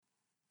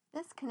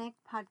This Connect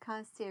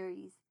podcast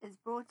series is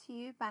brought to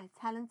you by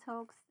Talent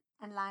Talks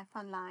and Life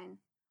Online.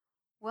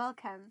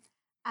 Welcome.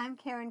 I'm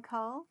Karen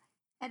Cole,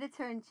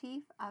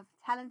 Editor-in-Chief of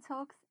Talent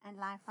Talks and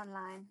Life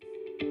Online.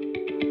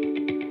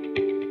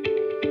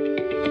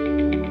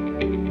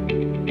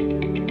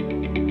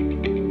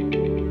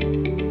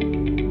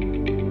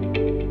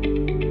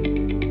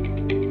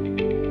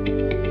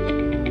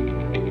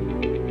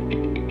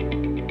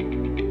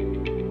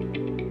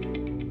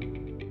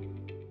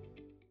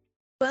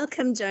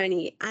 Welcome,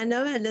 Joni. I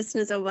know our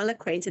listeners are well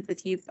acquainted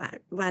with you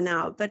by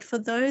now, but for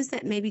those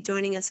that may be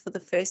joining us for the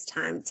first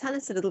time, tell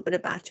us a little bit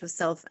about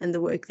yourself and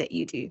the work that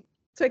you do.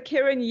 So,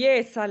 Karen,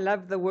 yes, I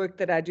love the work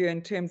that I do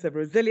in terms of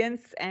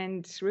resilience,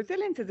 and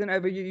resilience is an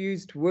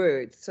overused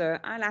word. So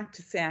I like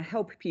to say I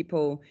help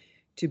people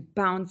to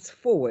bounce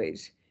forward,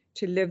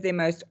 to live their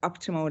most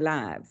optimal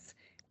lives.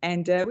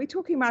 And we're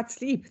talking about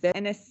sleep, that's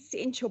an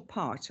essential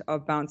part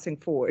of bouncing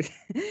forward.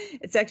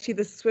 It's actually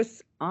the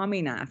Swiss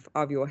Army knife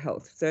of your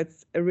health. So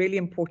it's a really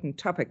important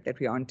topic that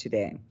we're on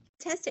today.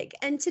 Fantastic.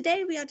 And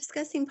today we are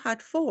discussing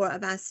part 4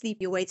 of our Sleep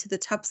Your Way to the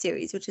Top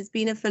series, which has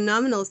been a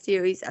phenomenal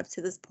series up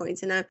to this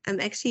point. And I'm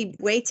actually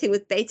waiting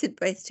with bated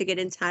breath to get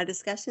into our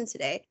discussion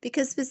today,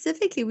 because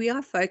specifically we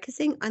are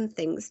focusing on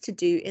things to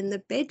do in the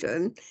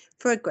bedroom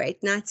for a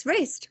great night's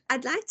rest.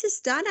 I'd like to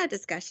start our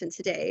discussion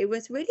today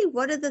with really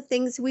what are the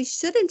things we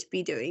shouldn't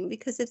be doing,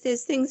 because if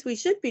there's things we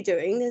should be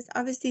doing, there's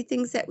obviously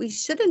things that we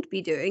shouldn't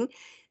be doing.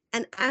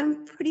 And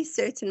I'm pretty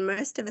certain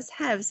most of us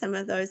have some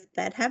of those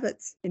bad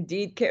habits.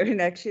 Indeed, Karen,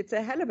 actually, it's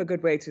a hell of a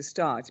good way to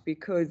start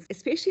because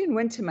especially in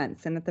winter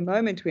months, and at the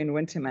moment we're in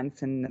winter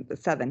months in the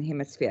Southern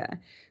Hemisphere.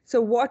 So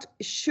what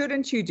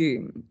shouldn't you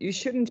do? You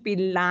shouldn't be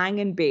lying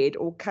in bed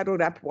or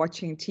cuddled up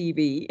watching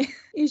TV.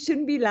 You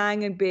shouldn't be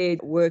lying in bed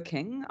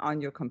working on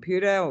your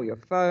computer or your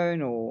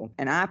phone or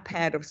an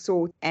iPad of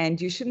sorts.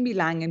 And you shouldn't be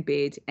lying in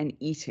bed and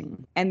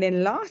eating. And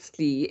then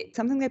lastly,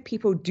 something that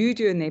people do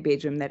in their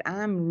bedroom that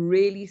I'm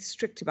really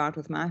strict about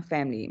with my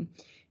family.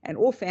 And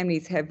all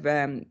families have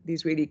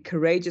these really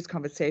courageous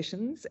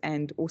conversations,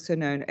 and also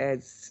known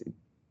as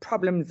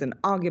problems and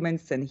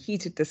arguments and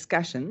heated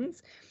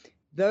discussions.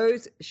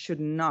 Those should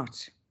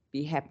not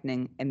be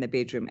happening in the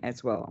bedroom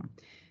as well.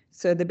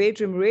 So the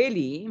bedroom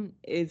really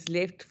is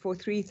left for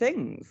 3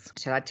 things.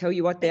 Shall I tell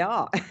you what they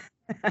are?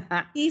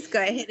 Please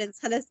go ahead and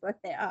tell us what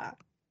they are.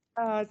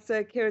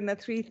 So, Karen, the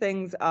 3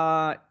 things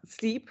are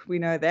sleep. We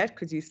know that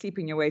because you're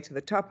sleeping your way to the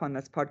top on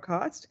this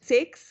podcast.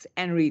 Sex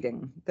and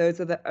reading.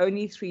 Those are the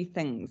only 3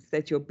 things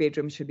that your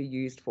bedroom should be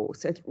used for.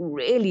 So it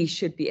really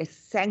should be a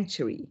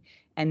sanctuary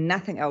and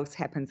nothing else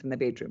happens in the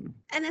bedroom.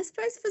 And I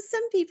suppose for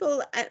some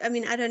people, I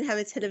mean, I don't have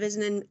a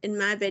television in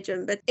my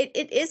bedroom, but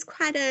it is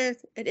quite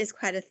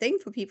a thing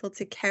for people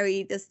to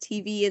carry this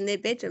TV in their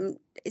bedroom.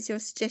 Is your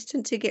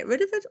suggestion to get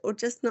rid of it or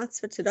just not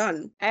switch it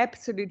on?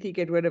 Absolutely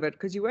get rid of it,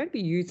 because you won't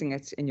be using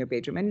it in your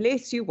bedroom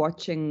unless you're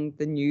watching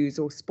the news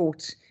or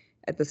sport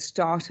at the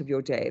start of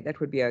your day. That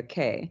would be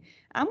okay.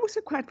 I'm also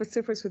quite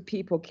vociferous with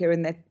people,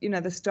 Karen, that,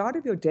 the start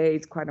of your day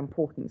is quite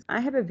important. I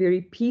have a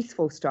very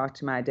peaceful start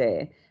to my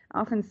day. I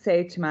often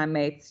say to my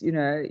mates,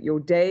 your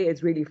day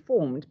is really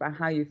formed by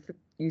how you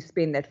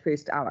spend that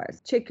first hour.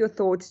 Check your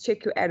thoughts,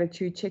 check your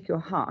attitude, check your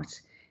heart.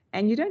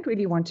 And you don't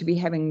really want to be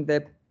having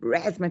the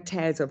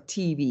razzmatazz of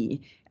TV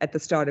at the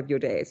start of your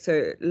day.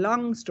 So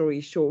long story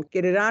short,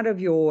 get it out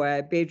of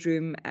your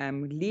bedroom,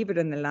 leave it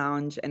in the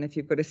lounge, and if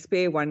you've got a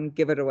spare one,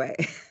 give it away.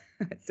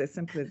 It's as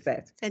simple as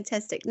that.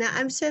 Fantastic. Now,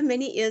 I'm sure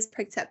many ears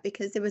pricked up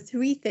because there were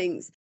 3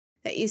 things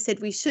that you said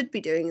we should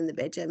be doing in the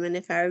bedroom. And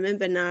if I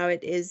remember now,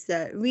 it is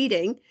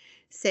reading,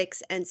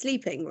 sex, and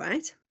sleeping,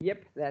 right?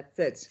 Yep, that's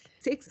it.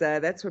 Sex,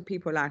 that's what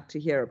people like to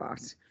hear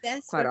about.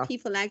 That's what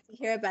people like to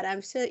hear about.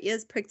 I'm sure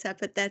ears pricked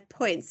up at that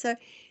point. So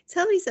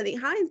tell me something.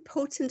 How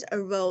important a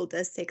role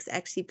does sex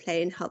actually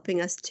play in helping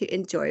us to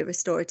enjoy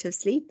restorative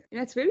sleep?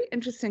 It's very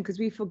interesting because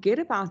we forget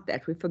about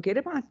that. We forget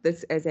about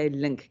this as a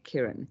link,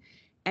 Karen.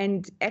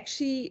 And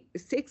actually,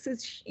 sex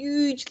is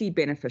hugely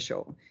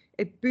beneficial.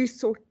 It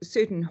boosts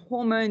certain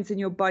hormones in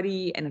your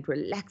body and it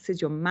relaxes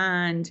your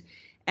mind.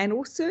 And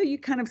also you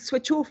kind of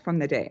switch off from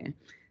the day.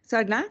 So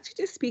I'd like to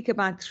just speak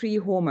about 3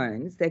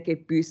 hormones that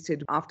get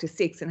boosted after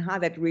sex and how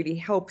that really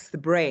helps the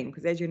brain.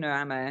 Because as you know,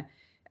 I'm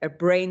a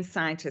brain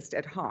scientist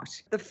at heart.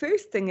 The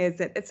first thing is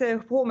that it's a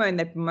hormone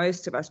that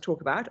most of us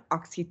talk about,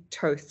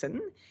 oxytocin,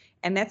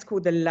 and that's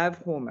called the love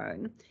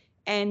hormone.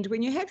 And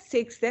when you have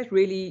sex, that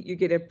really, you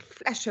get a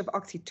flash of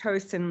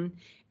oxytocin,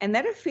 and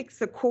that affects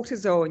the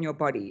cortisol in your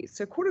body.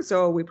 So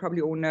cortisol, we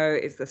probably all know,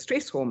 is the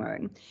stress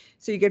hormone.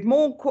 So you get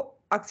more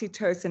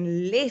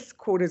oxytocin, less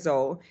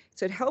cortisol.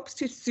 So it helps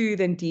to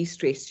soothe and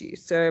de-stress you.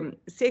 So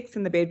sex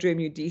in the bedroom,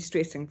 you're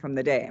de-stressing from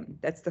the day.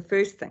 That's the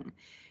first thing.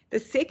 The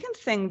second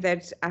thing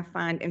that I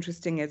find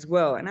interesting as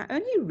well, and I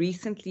only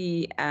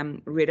recently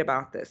read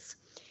about this,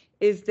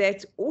 is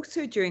that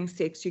also during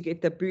sex, you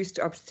get the boost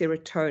of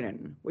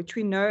serotonin, which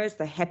we know is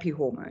the happy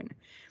hormone.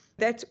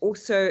 That's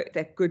also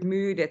that good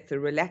mood, it's the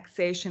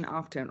relaxation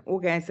after an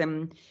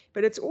orgasm,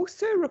 but it's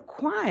also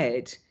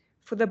required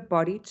for the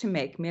body to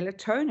make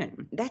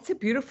melatonin. That's a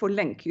beautiful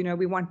link. You know,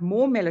 we want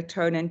more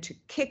melatonin to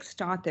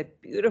kickstart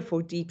that beautiful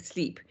deep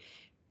sleep.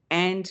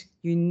 And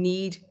you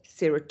need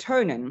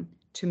serotonin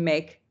to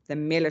make the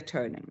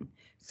melatonin.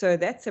 So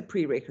that's a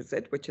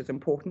prerequisite, which is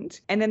important.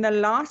 And then the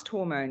last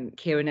hormone,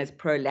 Karen, is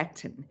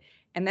prolactin.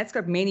 And that's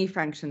got many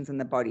functions in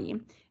the body.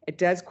 It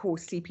does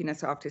cause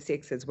sleepiness after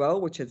sex as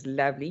well, which is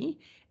lovely.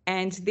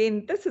 And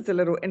then this is a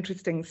little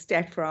interesting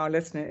stat for our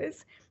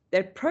listeners,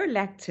 that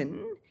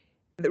prolactin,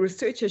 the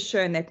research has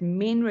shown that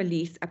men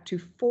release up to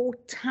 4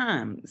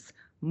 times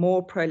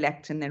more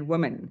prolactin than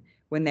women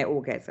when they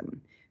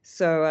orgasm.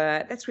 So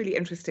that's really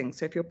interesting.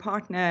 So if your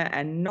partner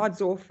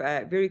nods off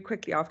very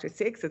quickly after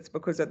sex, it's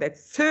because of that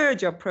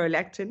surge of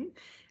prolactin.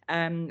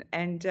 And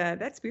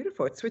that's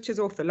beautiful. It switches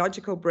off the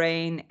logical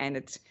brain and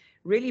it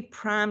really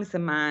primes the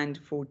mind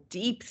for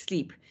deep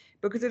sleep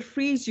because it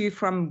frees you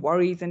from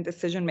worries and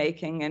decision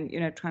making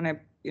and, trying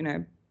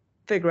to,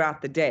 figure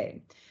out the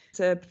day.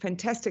 It's a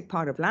fantastic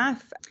part of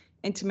life,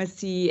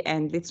 intimacy,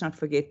 and let's not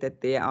forget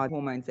that there are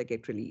hormones that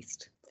get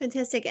released.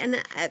 Fantastic.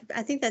 And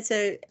I think that's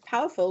a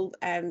powerful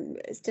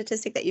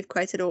statistic that you've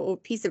quoted, or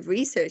piece of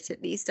research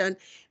at least, on,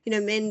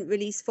 men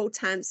release 4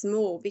 times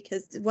more,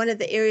 because one of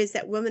the areas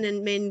that women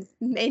and men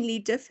mainly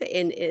differ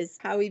in is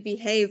how we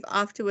behave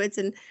afterwards.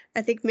 And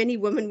I think many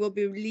women will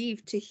be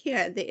relieved to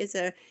hear there is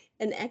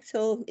an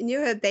actual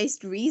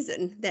neuro-based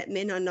reason that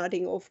men are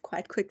nodding off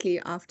quite quickly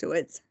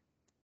afterwards.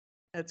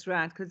 That's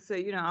right. Because,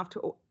 after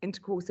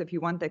intercourse, if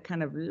you want that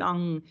kind of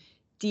long,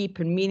 deep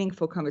and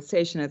meaningful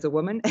conversation as a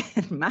woman,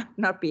 it might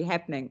not be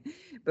happening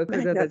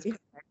because of this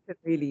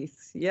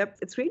release. Yep.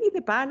 It's really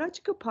the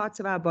biological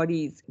parts of our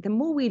bodies. The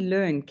more we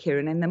learn,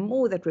 Karen, and the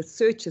more that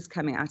research is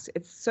coming out,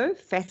 it's so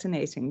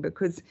fascinating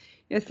because,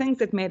 things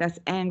that made us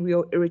angry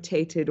or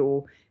irritated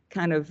or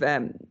kind of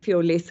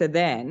feel lesser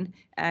than,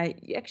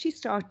 you actually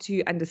start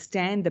to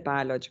understand the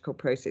biological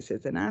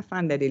processes. And I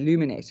find that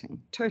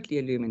illuminating, totally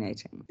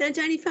illuminating. Now,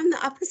 Joni, from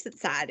the opposite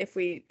side, if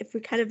we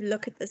kind of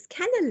look at this,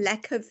 can a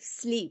lack of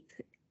sleep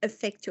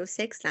affect your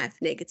sex life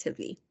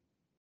negatively?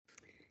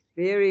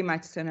 Very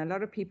much so. And a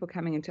lot of people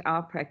coming into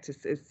our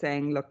practice is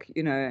saying, look,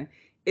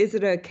 is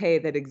it okay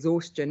that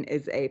exhaustion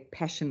is a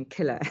passion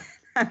killer?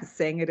 I'm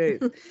saying it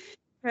is.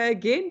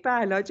 Again,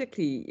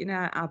 biologically,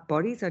 our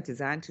bodies are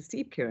designed to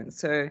sleep, Karen.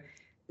 So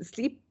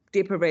sleep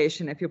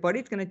deprivation, if your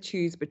body's going to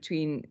choose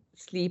between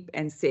sleep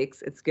and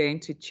sex, it's going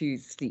to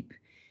choose sleep.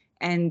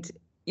 And,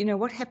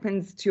 what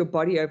happens to your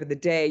body over the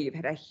day? You've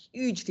had a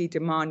hugely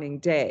demanding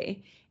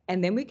day.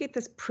 And then we get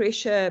this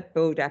pressure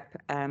build up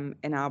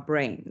in our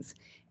brains.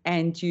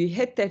 And you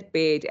hit that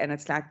bed and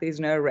it's like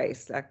there's no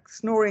race. Like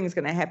snoring is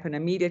going to happen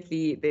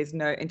immediately. There's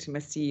no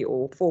intimacy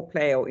or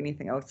foreplay or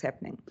anything else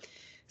happening.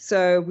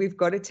 So we've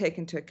got to take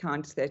into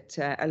account that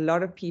a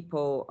lot of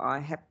people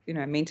have,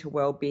 mental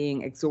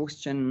well-being,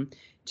 exhaustion,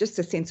 just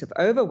a sense of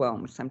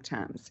overwhelm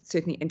sometimes.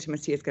 Certainly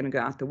intimacy is going to go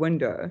out the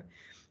window.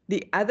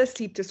 The other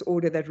sleep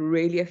disorder that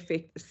really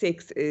affects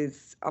sex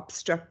is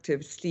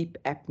obstructive sleep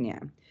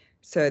apnea.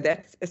 So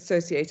that's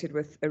associated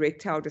with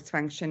erectile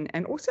dysfunction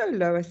and also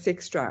lower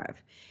sex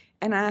drive.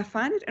 And I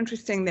find it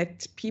interesting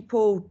that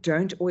people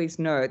don't always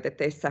know that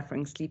they're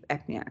suffering sleep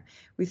apnea.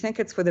 We think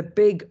it's for the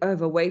big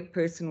overweight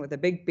person with a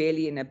big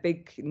belly and a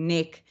big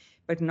neck,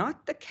 but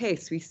not the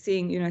case. We're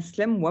seeing,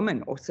 slim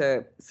women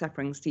also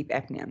suffering sleep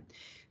apnea.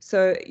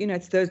 So,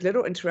 it's those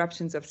little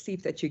interruptions of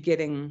sleep that you're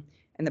getting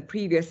in the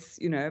previous,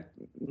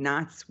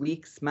 nights,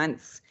 weeks,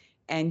 months,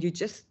 and you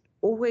just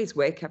always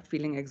wake up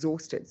feeling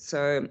exhausted.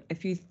 So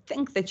if you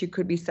think that you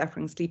could be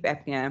suffering sleep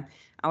apnea,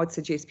 I would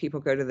suggest people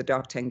go to the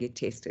doctor and get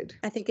tested.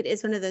 I think it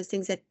is one of those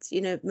things that,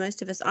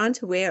 most of us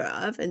aren't aware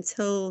of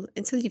until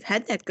you've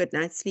had that good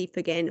night's sleep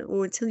again,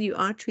 or until you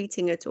are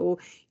treating it, or,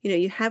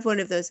 you have one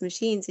of those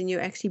machines and you're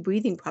actually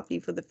breathing properly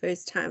for the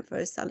first time for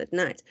a solid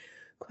night.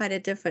 Quite a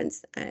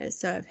difference,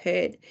 so I've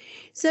heard.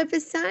 So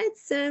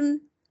besides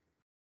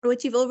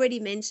what you've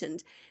already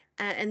mentioned,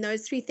 and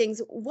those 3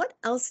 things, what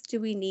else do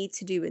we need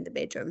to do in the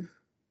bedroom?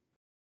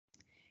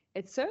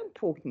 It's so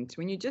important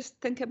when you just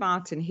think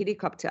about in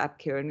helicopter up,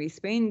 Karen, we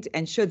spend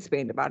and should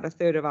spend about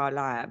 1/3 of our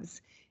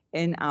lives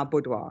in our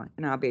boudoir,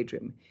 in our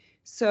bedroom.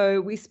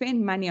 So we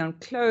spend money on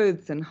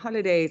clothes and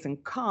holidays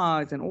and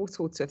cars and all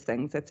sorts of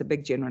things. That's a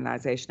big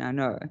generalization, I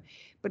know.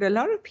 But a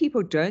lot of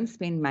people don't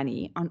spend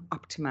money on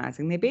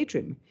optimizing their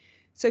bedroom.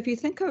 So if you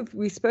think of,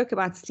 we spoke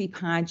about sleep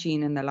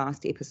hygiene in the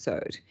last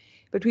episode,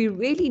 but we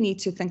really need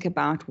to think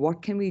about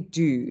what can we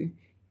do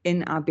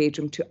in our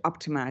bedroom to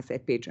optimize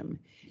that bedroom.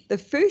 The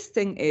first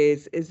thing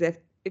is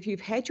that if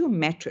you've had your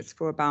mattress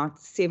for about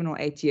 7 or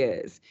 8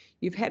 years,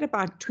 you've had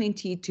about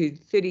 20 to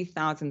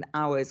 30,000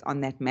 hours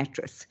on that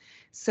mattress.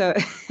 So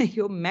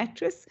your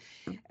mattress,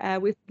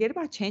 we forget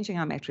about changing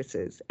our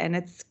mattresses, and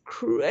it's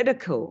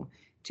critical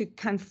to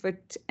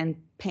comfort and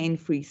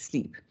pain-free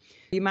sleep.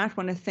 You might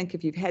want to think,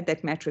 if you've had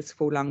that mattress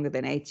for longer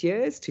than 8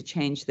 years, to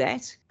change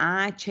that.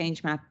 I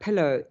change my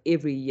pillow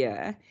every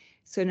year.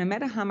 So no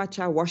matter how much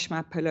I wash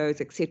my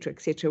pillows, et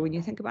cetera, when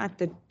you think about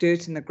the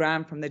dirt in the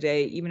ground from the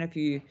day, even if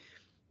you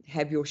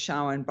have your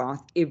shower and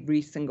bath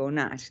every single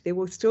night, there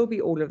will still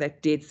be all of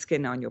that dead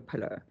skin on your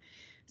pillow.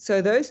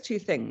 So those two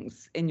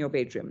things in your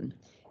bedroom.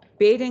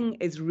 Bedding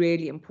is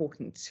really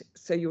important.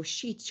 So your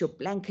sheets, your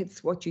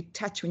blankets, what you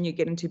touch when you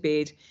get into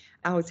bed.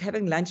 I was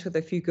having lunch with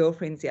a few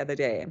girlfriends the other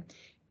day,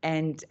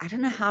 and I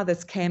don't know how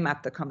this came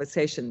up, the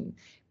conversation,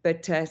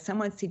 but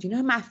someone said,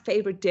 my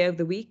favorite day of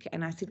the week?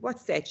 And I said,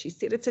 what's that? She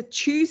said, it's a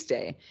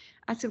Tuesday.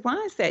 I said, why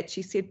is that?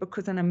 She said,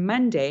 because on a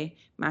Monday,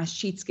 my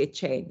sheets get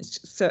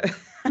changed. So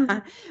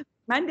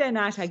Monday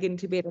night, I get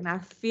into bed and I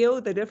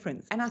feel the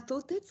difference. And I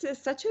thought that's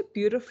such a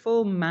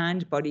beautiful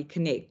mind-body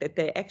connect, that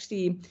they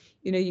actually,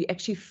 you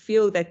actually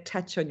feel that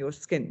touch on your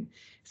skin.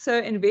 So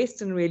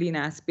invest in really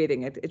nice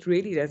bedding. It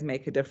really does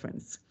make a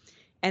difference.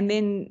 And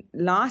then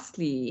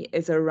lastly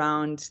is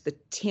around the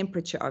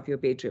temperature of your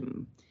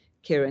bedroom,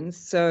 Karen.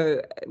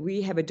 So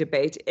we have a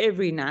debate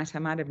every night. I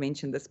might have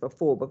mentioned this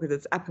before because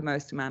it's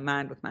uppermost in my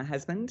mind with my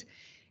husband,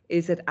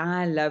 is that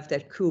I love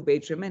that cool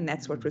bedroom. And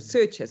that's what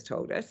research has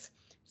told us,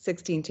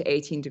 16 to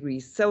 18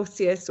 degrees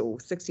Celsius or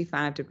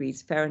 65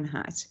 degrees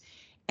Fahrenheit.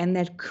 And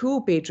that cool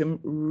bedroom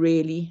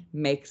really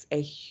makes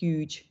a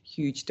huge,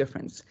 huge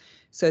difference.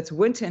 So it's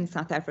winter in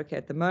South Africa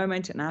at the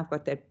moment, and I've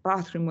got that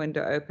bathroom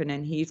window open,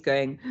 and he's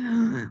going,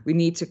 we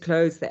need to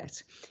close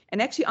that.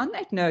 And actually, on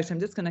that note, I'm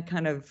just going to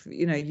kind of,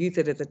 use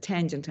it as a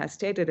tangent. I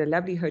stayed at a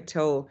lovely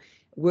hotel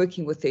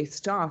working with their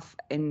staff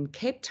in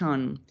Cape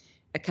Town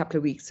a couple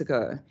of weeks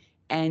ago.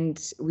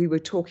 And we were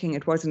talking,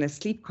 it wasn't a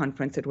sleep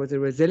conference, it was a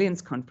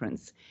resilience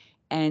conference.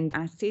 And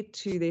I said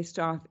to their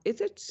staff, is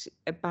it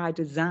by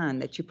design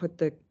that you put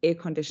the air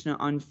conditioner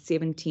on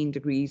 17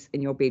 degrees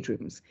in your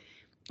bedrooms?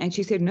 And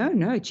she said,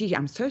 no, gee,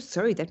 I'm so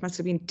sorry. That must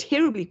have been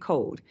terribly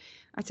cold.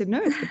 I said,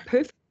 no, it's the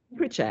perfect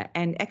temperature.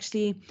 And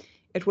actually,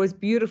 it was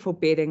beautiful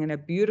bedding and a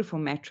beautiful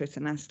mattress.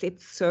 And I slept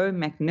so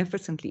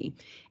magnificently.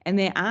 And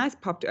their eyes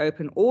popped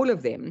open, all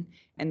of them,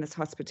 in this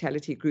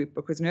hospitality group,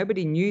 because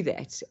nobody knew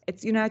that.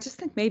 It's, I just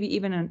think maybe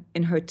even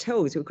in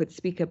hotels, we could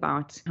speak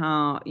about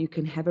how you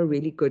can have a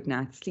really good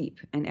night's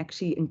sleep and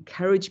actually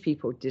encourage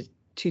people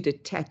to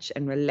detach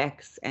and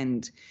relax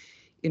and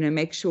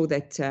make sure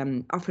that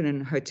often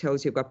in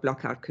hotels you've got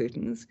blackout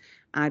curtains.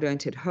 I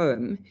don't at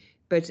home.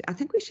 But I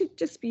think we should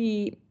just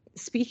be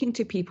speaking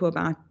to people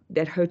about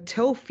that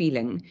hotel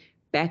feeling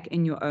back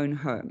in your own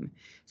home.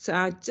 So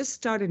I just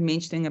started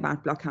mentioning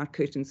about blackout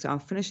curtains. So I'll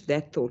finish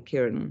that thought,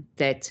 Karen,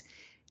 that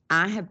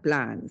I have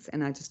blinds,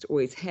 and I just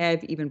always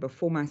have, even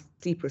before my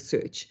sleep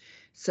research.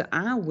 So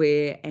I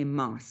wear a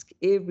mask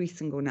every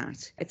single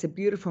night. It's a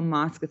beautiful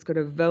mask. It's got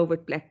a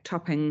velvet black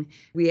topping.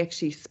 We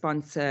actually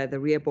sponsor the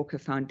Ria Bokke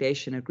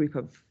Foundation. A group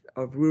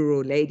of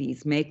rural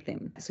ladies make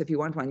them. So if you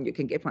want one, you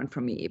can get one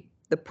from me.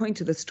 The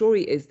point of the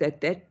story is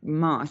that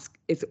mask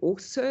is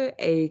also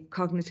a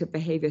cognitive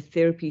behavior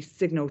therapy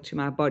signal to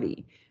my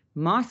body.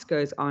 Mask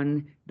goes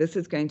on, this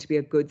is going to be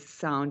a good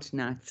sound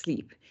night's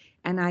sleep.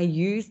 And I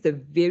use the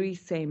very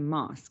same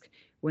mask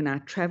when I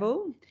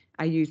travel.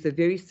 I use the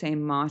very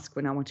same mask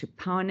when I want to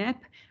power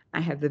nap.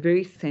 I have the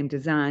very same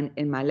design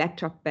in my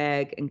laptop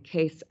bag in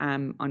case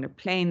I'm on a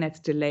plane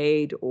that's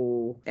delayed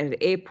or at an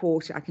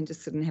airport. I can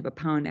just sit and have a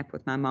power nap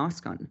with my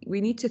mask on.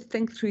 We need to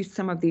think through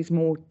some of these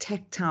more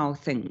tactile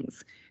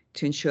things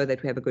to ensure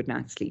that we have a good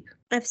night's sleep.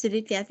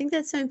 Absolutely. I think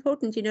that's so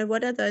important.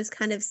 What are those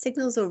kind of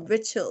signals or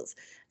rituals?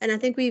 And I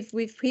think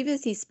we've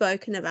previously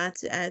spoken about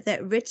that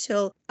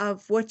ritual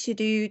of what you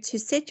do to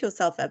set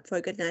yourself up for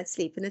a good night's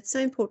sleep. And it's so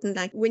important,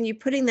 like when you're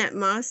putting that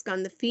mask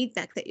on, the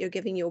feedback that you're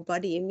giving your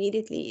body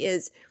immediately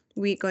is,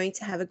 we're going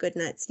to have a good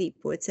night's sleep,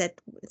 or it's that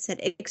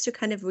extra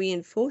kind of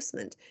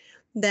reinforcement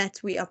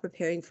that we are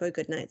preparing for a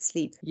good night's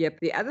sleep.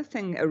 Yep. The other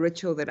thing, a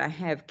ritual that I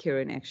have,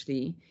 Karen,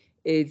 actually,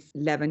 is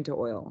lavender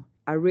oil.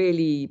 I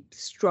really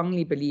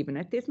strongly believe in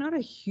it. There's not a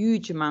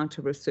huge amount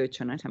of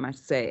research on it, I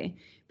must say.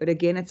 But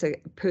again, it's a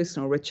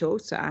personal ritual.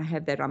 So I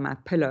have that on my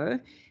pillow,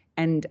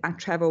 and I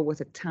travel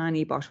with a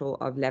tiny bottle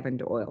of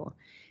lavender oil.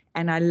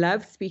 And I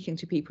love speaking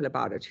to people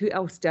about it. Who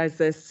else does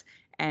this?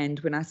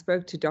 And when I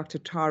spoke to Dr.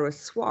 Tara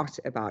Swart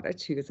about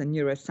it, who is a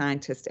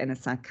neuroscientist and a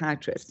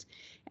psychiatrist,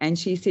 and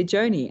she said,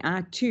 Joni,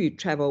 I too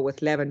travel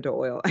with lavender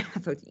oil. I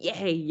thought,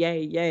 yay,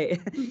 yay, yay.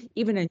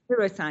 Even a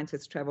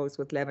neuroscientist travels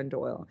with lavender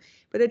oil.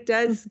 But it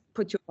does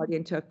put your body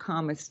into a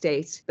calmer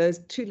state. Those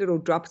 2 little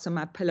drops on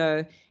my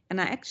pillow.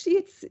 And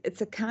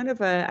it's a kind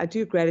of I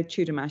do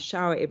gratitude in my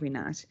shower every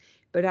night.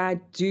 But I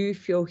do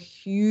feel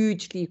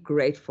hugely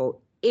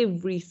grateful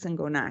every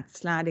single night,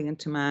 sliding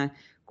into my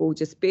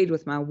gorgeous bed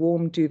with my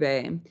warm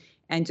duvet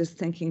and just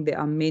thinking there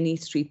are many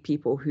street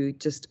people who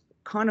just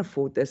can't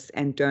afford this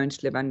and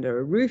don't live under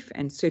a roof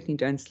and certainly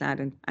don't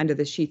slide under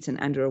the sheets and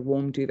under a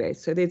warm duvet.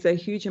 So there's a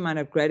huge amount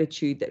of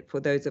gratitude that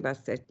for those of us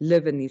that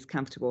live in these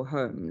comfortable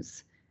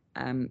homes.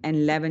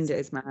 And lavender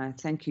is my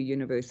thank you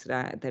universe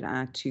that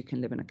I too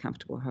can live in a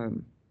comfortable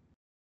home.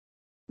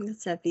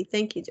 That's lovely.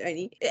 Thank you,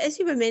 Joni. As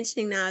you were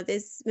mentioning now,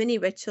 there's many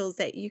rituals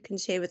that you can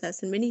share with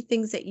us and many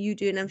things that you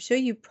do, and I'm sure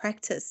you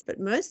practice, but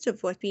most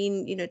of what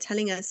you've been,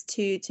 telling us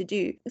to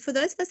do. For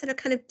those of us that are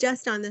kind of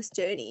just on this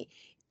journey,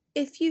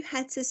 if you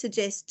had to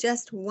suggest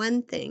just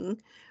one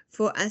thing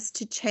for us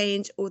to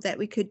change or that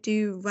we could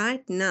do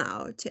right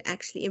now to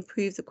actually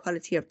improve the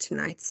quality of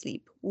tonight's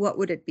sleep, what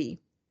would it be?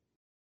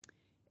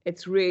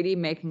 It's really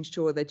making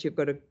sure that you've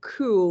got a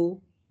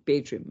cool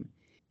bedroom.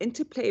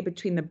 Interplay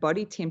between the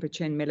body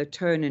temperature and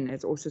melatonin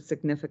is also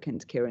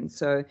significant, Karen.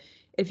 So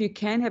if you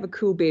can have a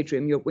cool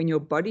bedroom, when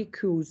your body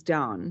cools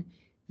down,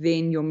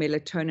 then your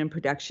melatonin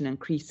production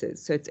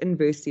increases. So it's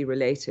inversely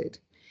related.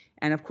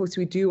 And of course,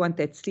 we do want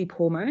that sleep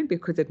hormone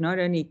because it not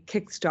only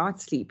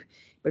kickstarts sleep,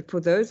 but for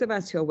those of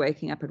us who are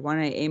waking up at 1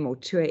 a.m. or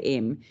 2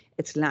 a.m.,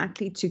 it's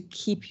likely to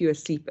keep you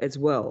asleep as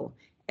well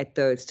at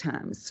those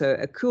times. So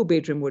a cool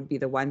bedroom would be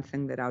the one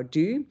thing that I'll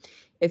do.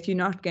 If you're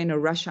not going to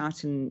rush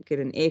out and get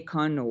an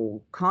aircon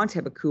or can't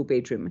have a cool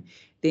bedroom,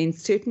 then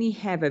certainly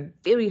have a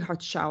very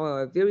hot shower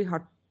or a very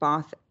hot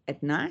bath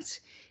at night.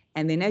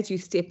 And then as you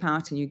step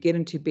out and you get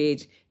into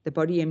bed, the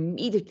body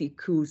immediately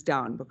cools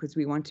down because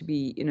we want to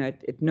be,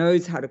 it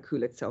knows how to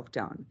cool itself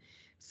down.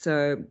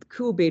 So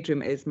cool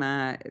bedroom is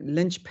my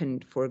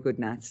linchpin for a good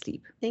night's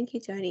sleep. Thank you,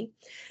 Tony.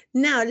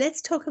 Now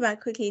let's talk about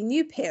quickly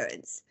new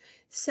parents.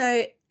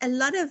 So a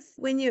lot of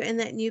when you're in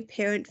that new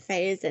parent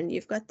phase and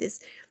you've got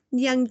this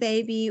young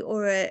baby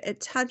or a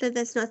toddler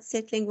that's not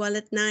settling well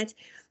at night,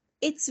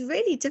 it's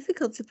really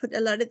difficult to put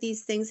a lot of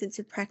these things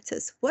into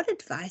practice. What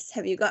advice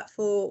have you got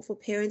for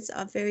parents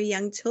of very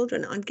young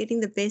children on getting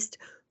the best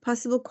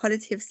possible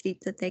quality of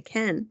sleep that they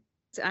can?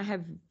 I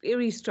have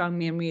very strong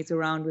memories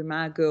around when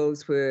my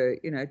girls were,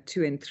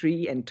 2 and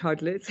 3 and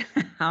toddlers,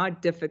 how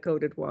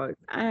difficult it was.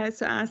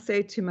 So I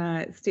say to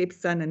my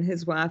stepson and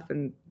his wife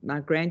and my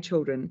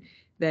grandchildren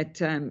that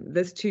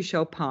this too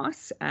shall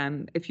pass.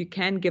 If you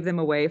can give them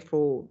away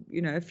for,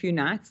 a few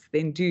nights,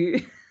 then do.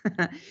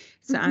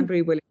 So I'm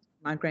very willing to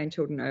give my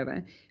grandchildren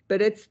over. But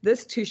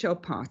this too shall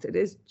pass. It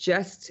is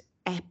just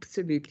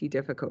absolutely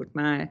difficult.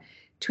 My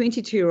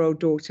 22-year-old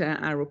daughter,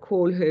 I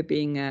recall her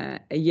being a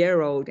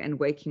year-old and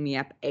waking me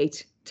up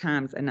 8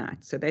 times a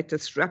night. So that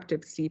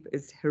disruptive sleep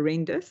is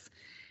horrendous.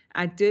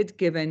 I did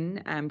give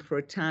in for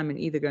a time and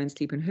either go and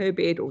sleep in her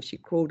bed or she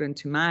crawled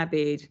into my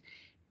bed.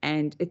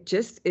 And it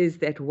just is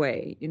that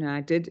way.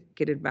 I did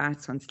get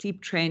advice on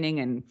sleep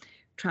training and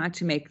try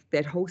to make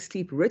that whole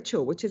sleep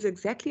ritual, which is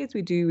exactly as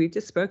we do. We've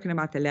just spoken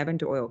about the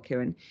lavender oil,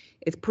 Karen.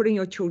 It's putting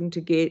your children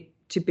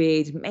to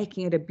bed,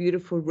 making it a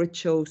beautiful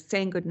ritual,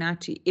 saying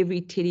goodnight to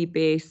every teddy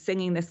bear,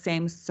 singing the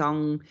same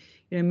song,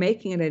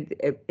 making it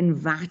an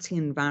inviting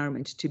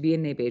environment to be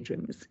in their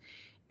bedrooms.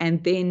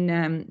 And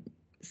then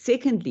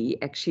secondly,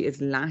 actually,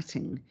 is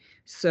lighting.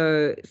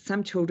 So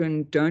some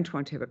children don't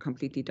want to have a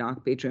completely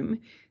dark bedroom.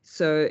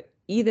 So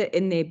either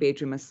in their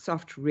bedroom, a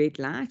soft red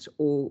light,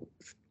 or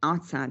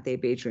outside their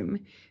bedroom,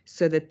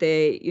 so that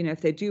they,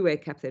 if they do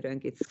wake up, they don't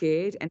get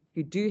scared. And if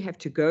you do have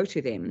to go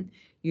to them,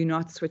 you're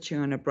not switching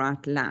on a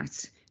bright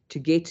light to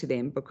get to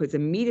them, because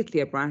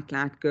immediately a bright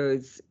light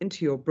goes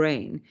into your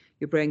brain.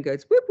 Your brain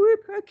goes, whoop, whoop,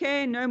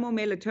 okay, no more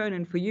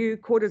melatonin for you,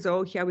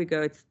 cortisol, here we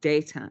go, it's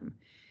daytime.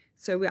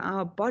 So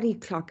our body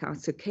clock, our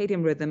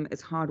circadian rhythm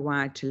is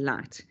hardwired to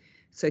light.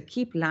 So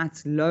keep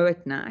lights low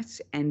at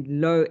night and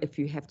low if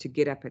you have to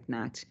get up at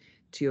night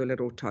to your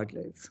little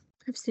toddlers.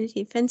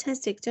 Absolutely.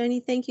 Fantastic. Tony,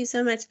 thank you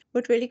so much.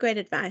 What really great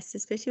advice,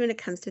 especially when it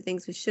comes to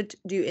things we should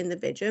do in the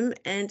bedroom,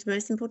 and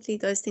most importantly,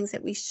 those things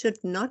that we should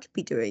not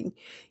be doing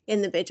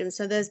in the bedroom.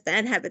 So those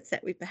bad habits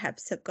that we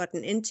perhaps have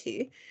gotten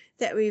into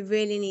that we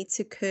really need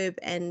to curb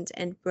and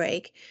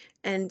break.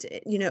 And,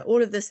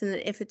 all of this in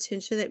an effort to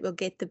ensure that we'll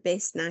get the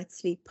best night's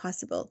sleep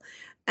possible.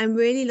 I'm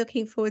really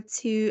looking forward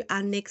to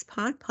our next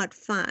part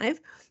 5,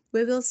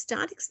 where we'll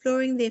start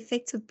exploring the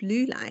effects of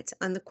blue light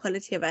on the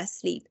quality of our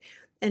sleep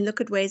and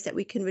look at ways that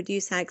we can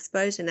reduce our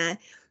exposure. Now,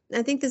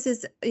 I think this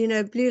is,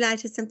 blue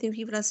light is something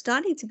people are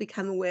starting to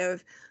become aware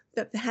of,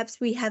 but perhaps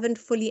we haven't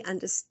fully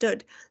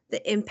understood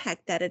the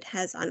impact that it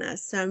has on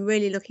us. So I'm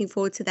really looking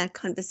forward to that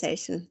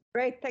conversation.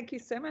 Great. Thank you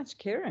so much,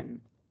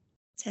 Karen.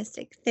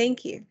 Fantastic.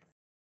 Thank you.